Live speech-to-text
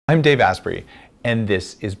I'm Dave Asprey, and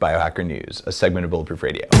this is Biohacker News, a segment of Bulletproof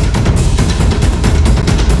Radio.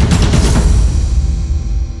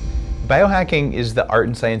 Biohacking is the art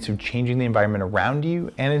and science of changing the environment around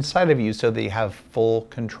you and inside of you so that you have full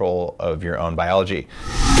control of your own biology.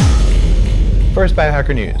 First,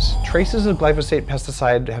 Biohacker News. Traces of glyphosate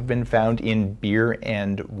pesticide have been found in beer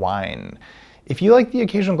and wine. If you like the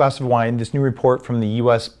occasional glass of wine, this new report from the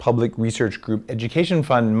U.S. Public Research Group Education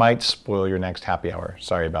Fund might spoil your next happy hour.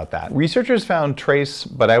 Sorry about that. Researchers found trace,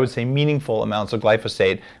 but I would say meaningful amounts of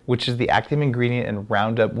glyphosate, which is the active ingredient in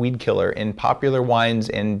Roundup weed killer in popular wines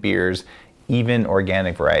and beers, even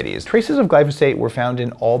organic varieties. Traces of glyphosate were found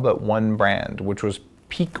in all but one brand, which was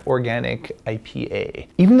Peak Organic IPA.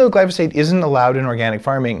 Even though glyphosate isn't allowed in organic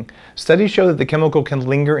farming, studies show that the chemical can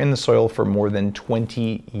linger in the soil for more than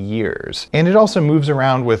 20 years. And it also moves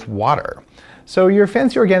around with water. So your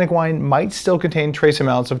fancy organic wine might still contain trace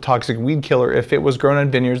amounts of toxic weed killer if it was grown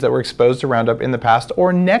on vineyards that were exposed to Roundup in the past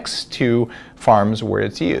or next to farms where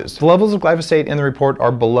it's used. The levels of glyphosate in the report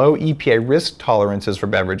are below EPA risk tolerances for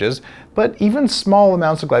beverages, but even small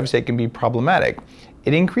amounts of glyphosate can be problematic.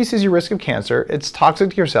 It increases your risk of cancer, it's toxic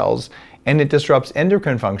to your cells, and it disrupts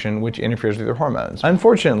endocrine function, which interferes with your hormones.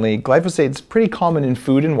 Unfortunately, glyphosate is pretty common in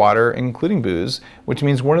food and water, including booze, which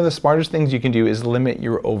means one of the smartest things you can do is limit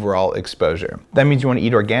your overall exposure. That means you want to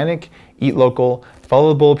eat organic, eat local, follow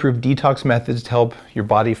the Bulletproof detox methods to help your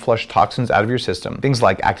body flush toxins out of your system. Things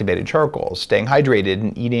like activated charcoal, staying hydrated,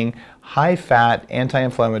 and eating high-fat,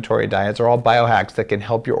 anti-inflammatory diets are all biohacks that can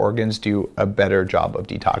help your organs do a better job of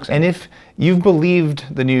detoxing. And if you've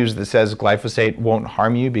believed the news that says glyphosate won't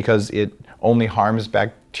harm you because it only harms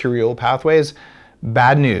bacterial pathways,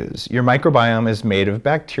 bad news. Your microbiome is made of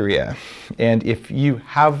bacteria. And if you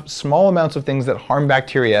have small amounts of things that harm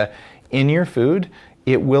bacteria in your food,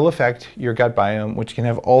 it will affect your gut biome, which can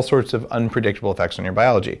have all sorts of unpredictable effects on your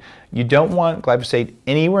biology. You don't want glyphosate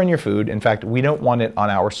anywhere in your food. In fact, we don't want it on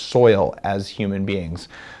our soil as human beings.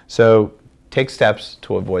 So take steps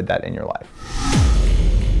to avoid that in your life.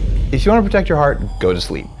 If you want to protect your heart, go to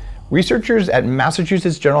sleep. Researchers at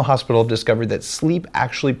Massachusetts General Hospital discovered that sleep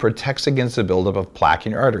actually protects against the buildup of plaque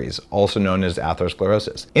in your arteries, also known as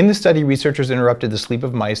atherosclerosis. In the study, researchers interrupted the sleep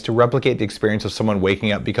of mice to replicate the experience of someone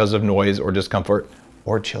waking up because of noise or discomfort,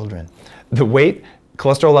 or children. The weight,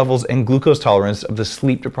 cholesterol levels, and glucose tolerance of the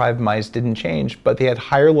sleep-deprived mice didn't change, but they had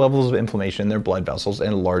higher levels of inflammation in their blood vessels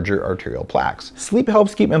and larger arterial plaques. Sleep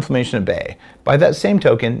helps keep inflammation at bay. By that same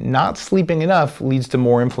token, not sleeping enough leads to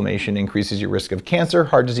more inflammation, increases your risk of cancer,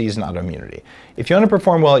 heart disease, and autoimmunity. If you want to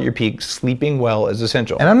perform well at your peak, sleeping well is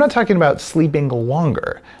essential. And I'm not talking about sleeping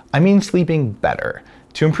longer. I mean sleeping better.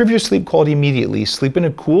 To improve your sleep quality immediately, sleep in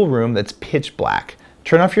a cool room that's pitch black.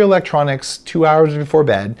 Turn off your electronics 2 hours before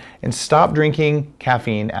bed and stop drinking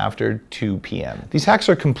caffeine after 2 p.m. These hacks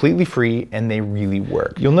are completely free and they really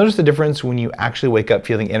work. You'll notice the difference when you actually wake up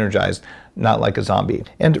feeling energized, not like a zombie.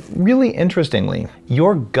 And really interestingly,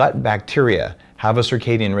 your gut bacteria have a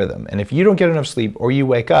circadian rhythm. And if you don't get enough sleep or you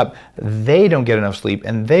wake up, they don't get enough sleep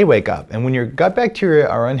and they wake up. And when your gut bacteria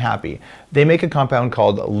are unhappy, they make a compound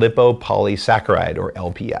called lipopolysaccharide, or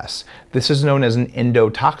LPS. This is known as an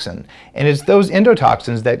endotoxin. And it's those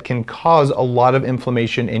endotoxins that can cause a lot of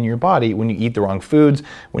inflammation in your body when you eat the wrong foods,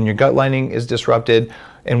 when your gut lining is disrupted,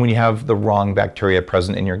 and when you have the wrong bacteria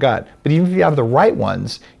present in your gut. But even if you have the right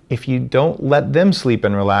ones, if you don't let them sleep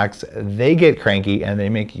and relax, they get cranky and they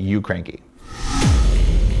make you cranky.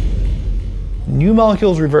 New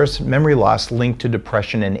molecules reverse memory loss linked to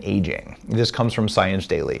depression and aging. This comes from Science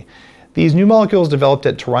Daily. These new molecules developed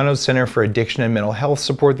at Toronto's Center for Addiction and Mental Health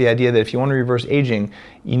support the idea that if you want to reverse aging,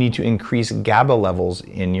 you need to increase GABA levels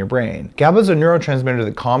in your brain. GABA is a neurotransmitter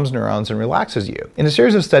that calms neurons and relaxes you. In a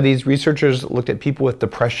series of studies, researchers looked at people with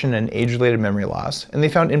depression and age-related memory loss, and they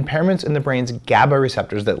found impairments in the brain's GABA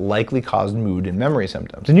receptors that likely caused mood and memory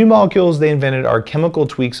symptoms. The new molecules they invented are chemical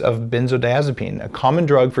tweaks of benzodiazepine, a common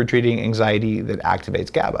drug for treating anxiety that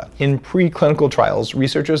activates GABA. In preclinical trials,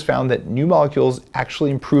 researchers found that new molecules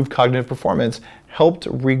actually improved cognitive performance, helped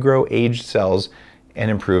regrow aged cells, and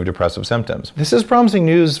improve depressive symptoms. This is promising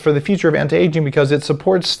news for the future of anti-aging because it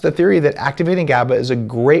supports the theory that activating GABA is a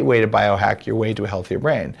great way to biohack your way to a healthier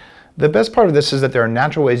brain. The best part of this is that there are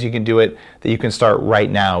natural ways you can do it that you can start right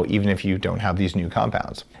now, even if you don't have these new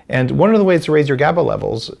compounds. And one of the ways to raise your GABA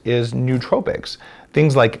levels is nootropics.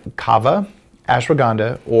 Things like kava,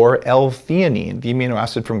 ashwagandha, or L-theanine, the amino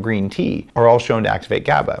acid from green tea, are all shown to activate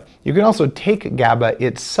GABA. You can also take GABA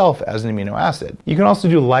itself as an amino acid. You can also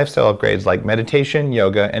do lifestyle upgrades like meditation,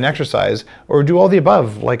 yoga, and exercise, or do all the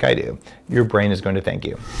above like I do. Your brain is going to thank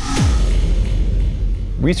you.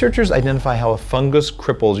 researchers identify how a fungus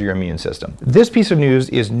cripples your immune system. This piece of news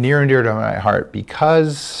is near and dear to my heart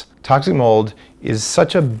because toxic mold is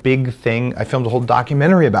such a big thing. I filmed a whole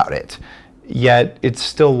documentary about it, yet it's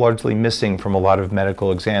still largely missing from a lot of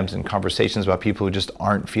medical exams and conversations about people who just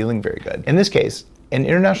aren't feeling very good. In this case, an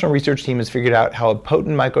international research team has figured out how a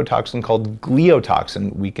potent mycotoxin called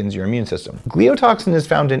gliotoxin weakens your immune system. Gliotoxin is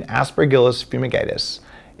found in Aspergillus fumigatus,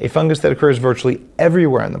 a fungus that occurs virtually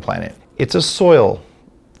everywhere on the planet. It's a soil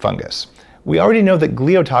fungus. We already know that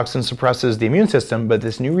gliotoxin suppresses the immune system, but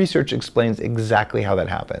this new research explains exactly how that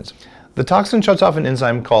happens. The toxin shuts off an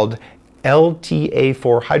enzyme called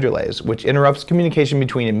LTA4 hydrolase, which interrupts communication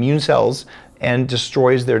between immune cells and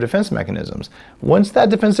destroys their defense mechanisms. Once that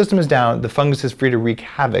defense system is down, the fungus is free to wreak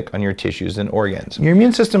havoc on your tissues and organs. Your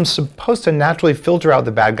immune system's supposed to naturally filter out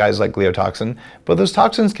the bad guys like gliotoxin, but those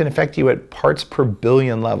toxins can affect you at parts per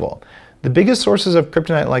billion level. The biggest sources of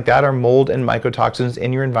kryptonite like that are mold and mycotoxins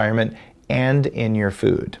in your environment and in your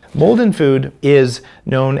food. Mold in food is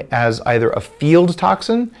known as either a field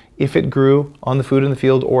toxin if it grew on the food in the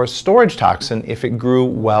field, or a storage toxin if it grew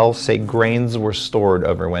while, say, grains were stored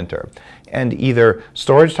over winter. And either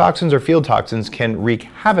storage toxins or field toxins can wreak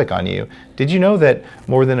havoc on you. Did you know that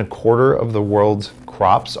more than a quarter of the world's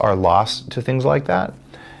crops are lost to things like that?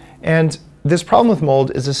 And this problem with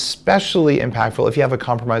mold is especially impactful if you have a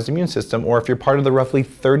compromised immune system, or if you're part of the roughly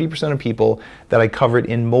 30% of people that I covered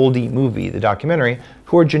in Moldy Movie, the documentary,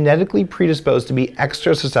 who are genetically predisposed to be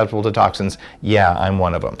extra susceptible to toxins. Yeah, I'm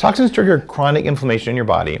one of them. Toxins trigger chronic inflammation in your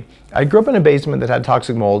body. I grew up in a basement that had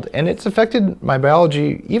toxic mold, and it's affected my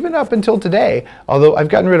biology even up until today, although I've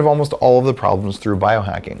gotten rid of almost all of the problems through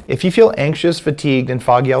biohacking. If you feel anxious, fatigued, and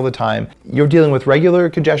foggy all the time, you're dealing with regular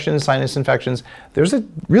congestion and sinus infections, there's a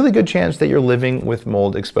really good chance that you're living with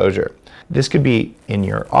mold exposure. This could be in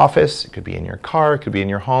your office, it could be in your car, it could be in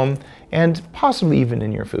your home, and possibly even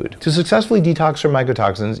in your food. To successfully detox from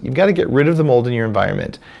mycotoxins, you've got to get rid of the mold in your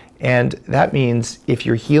environment. And that means if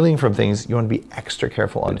you're healing from things, you want to be extra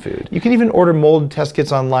careful on food. You can even order mold test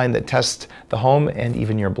kits online that test the home and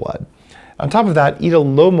even your blood. On top of that, eat a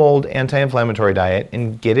low mold anti-inflammatory diet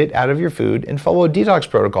and get it out of your food, and follow a detox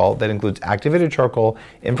protocol that includes activated charcoal,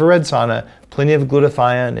 infrared sauna, plenty of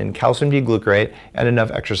glutathione and calcium D-glucarate, and enough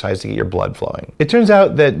exercise to get your blood flowing. It turns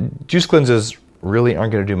out that juice cleanses really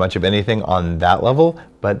aren't going to do much of anything on that level,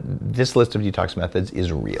 but this list of detox methods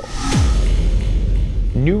is real.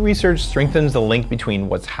 New research strengthens the link between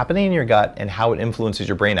what's happening in your gut and how it influences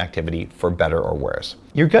your brain activity, for better or worse.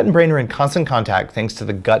 Your gut and brain are in constant contact thanks to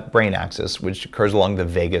the gut-brain axis, which occurs along the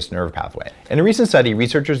vagus nerve pathway. In a recent study,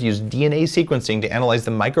 researchers used DNA sequencing to analyze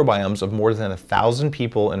the microbiomes of more than 1,000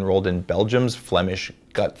 people enrolled in Belgium's Flemish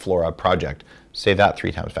Gut Flora project. Say that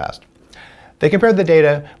 3 times fast. They compared the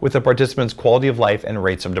data with the participants' quality of life and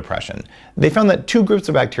rates of depression. They found that 2 groups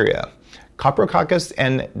of bacteria, Coprococcus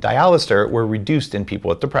and Dialister, were reduced in people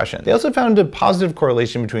with depression. They also found a positive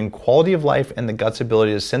correlation between quality of life and the gut's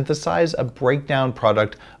ability to synthesize a breakdown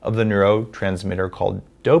product of the neurotransmitter called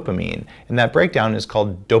dopamine, and that breakdown is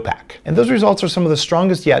called DOPAC. And those results are some of the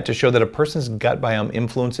strongest yet to show that a person's gut biome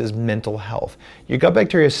influences mental health. Your gut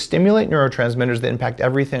bacteria stimulate neurotransmitters that impact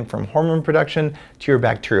everything from hormone production to your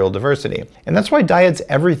bacterial diversity. And that's why diet's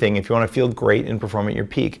everything if you want to feel great and perform at your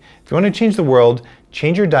peak. If you want to change the world,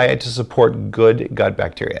 change your diet to support good gut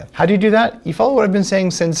bacteria. How do you do that? You follow what I've been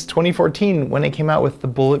saying since 2014 when I came out with the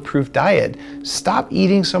Bulletproof diet. Stop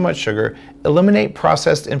eating so much sugar, eliminate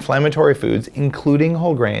processed inflammatory foods, including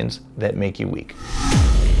whole grains that make you weak.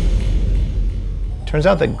 Turns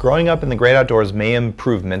out that growing up in the great outdoors may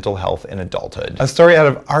improve mental health in adulthood. A story out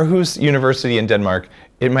of Aarhus University in Denmark.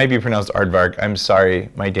 It might be pronounced Aardvark. I'm sorry,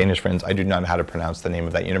 my Danish friends, I do not know how to pronounce the name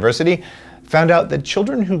of that university. Found out that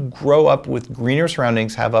children who grow up with greener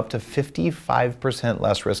surroundings have up to 55%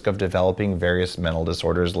 less risk of developing various mental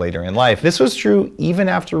disorders later in life. This was true even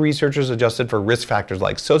after researchers adjusted for risk factors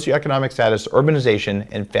like socioeconomic status, urbanization,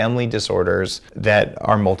 and family disorders that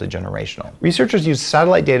are multi-generational. Researchers used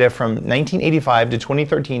satellite data from 1985 to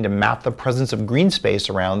 2013 to map the presence of green space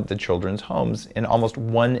around the children's homes in almost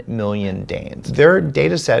 1 million Danes. Their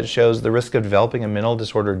data set shows the risk of developing a mental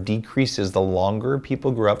disorder decreases the longer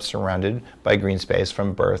people grew up surrounded by green space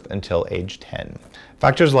from birth until age 10.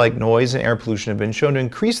 Factors like noise and air pollution have been shown to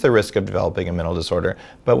increase the risk of developing a mental disorder,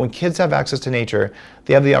 but when kids have access to nature,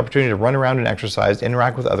 they have the opportunity to run around and exercise,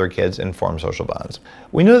 interact with other kids, and form social bonds.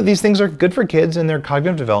 We know that these things are good for kids and their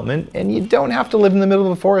cognitive development, and you don't have to live in the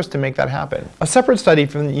middle of the forest to make that happen. A separate study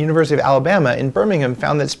from the University of Alabama in Birmingham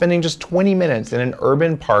found that spending just 20 minutes in an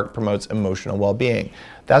urban park promotes emotional well-being.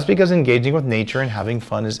 That's because engaging with nature and having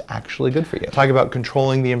fun is actually good for you. Talk about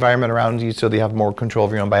controlling the environment around you so that you have more control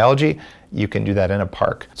of your own biology. you can do that in a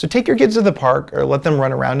park. So take your kids to the park or let them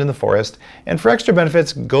run around in the forest. And for extra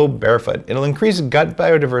benefits, go barefoot. It'll increase gut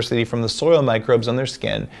biodiversity from the soil microbes on their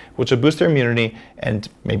skin, which will boost their immunity and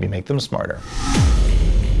maybe make them smarter.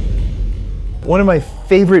 One of my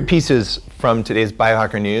favorite pieces from today's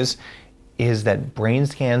Biohacker news is that brain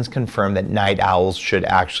scans confirm that night owls should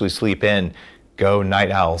actually sleep in. Go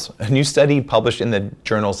night owls. A new study published in the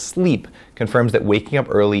journal Sleep confirms that waking up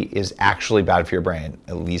early is actually bad for your brain,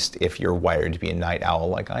 at least if you're wired to be a night owl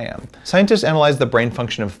like I am. Scientists analyzed the brain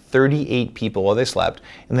function of 38 people while they slept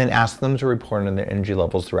and then asked them to report on their energy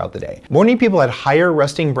levels throughout the day. Morning people had higher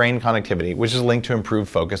resting brain connectivity, which is linked to improved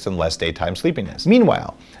focus and less daytime sleepiness.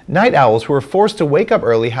 Meanwhile, night owls who are forced to wake up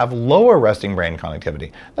early have lower resting brain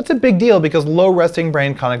connectivity. That's a big deal because low resting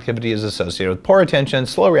brain connectivity is associated with poor attention,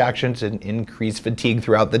 slow reactions, and increased fatigue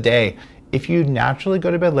throughout the day. If you naturally go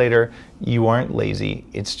to bed later, you aren't lazy,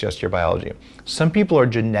 it's just your biology. Some people are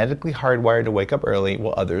genetically hardwired to wake up early,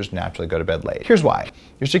 while others naturally go to bed late. Here's why.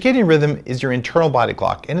 Your circadian rhythm is your internal body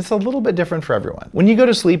clock, and it's a little bit different for everyone. When you go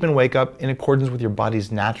to sleep and wake up in accordance with your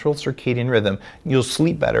body's natural circadian rhythm, you'll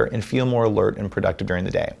sleep better and feel more alert and productive during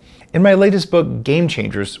the day. In my latest book, Game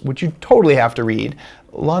Changers, which you totally have to read,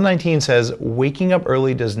 Law 19 says waking up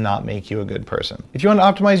early does not make you a good person. If you want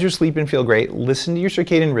to optimize your sleep and feel great, listen to your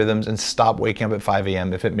circadian rhythms and stop waking up at 5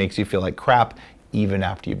 a.m. if it makes you feel like crap, even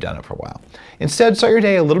after you've done it for a while. Instead, start your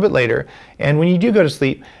day a little bit later, and when you do go to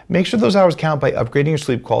sleep, make sure those hours count by upgrading your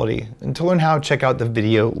sleep quality. And to learn how, check out the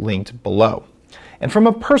video linked below. And from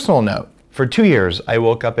a personal note, for 2 years, I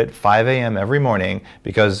woke up at 5 a.m. every morning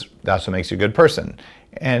because that's what makes you a good person.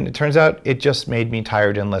 And it turns out it just made me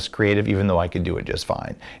tired and less creative, even though I could do it just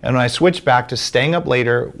fine. And when I switched back to staying up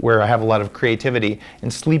later, where I have a lot of creativity,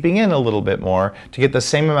 and sleeping in a little bit more to get the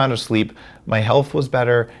same amount of sleep, my health was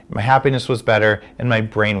better, my happiness was better, and my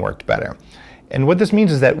brain worked better. And what this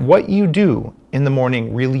means is that what you do in the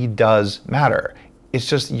morning really does matter. It's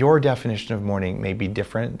just your definition of morning may be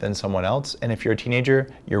different than someone else, and if you're a teenager,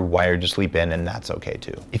 you're wired to sleep in, and that's okay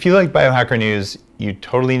too. If you like Biohacker news, you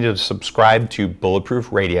totally need to subscribe to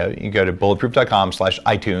Bulletproof Radio. You go to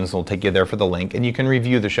bulletproof.com/iTunes, it'll take you there for the link, and you can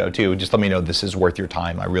review the show too. Just let me know this is worth your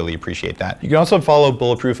time. I really appreciate that. You can also follow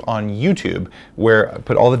Bulletproof on YouTube, where I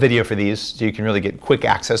put all the video for these so you can really get quick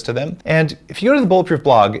access to them. And if you go to the Bulletproof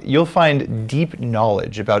blog, you'll find deep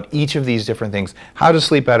knowledge about each of these different things: how to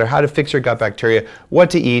sleep better, how to fix your gut bacteria,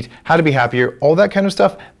 what to eat, how to be happier, all that kind of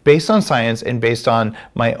stuff based on science and based on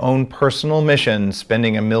my own personal mission,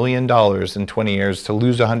 spending $1 million in 20 years to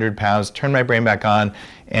lose 100 pounds, turn my brain back on,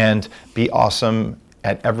 and be awesome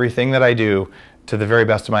at everything that I do to the very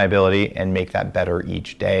best of my ability and make that better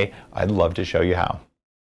each day. I'd love to show you how.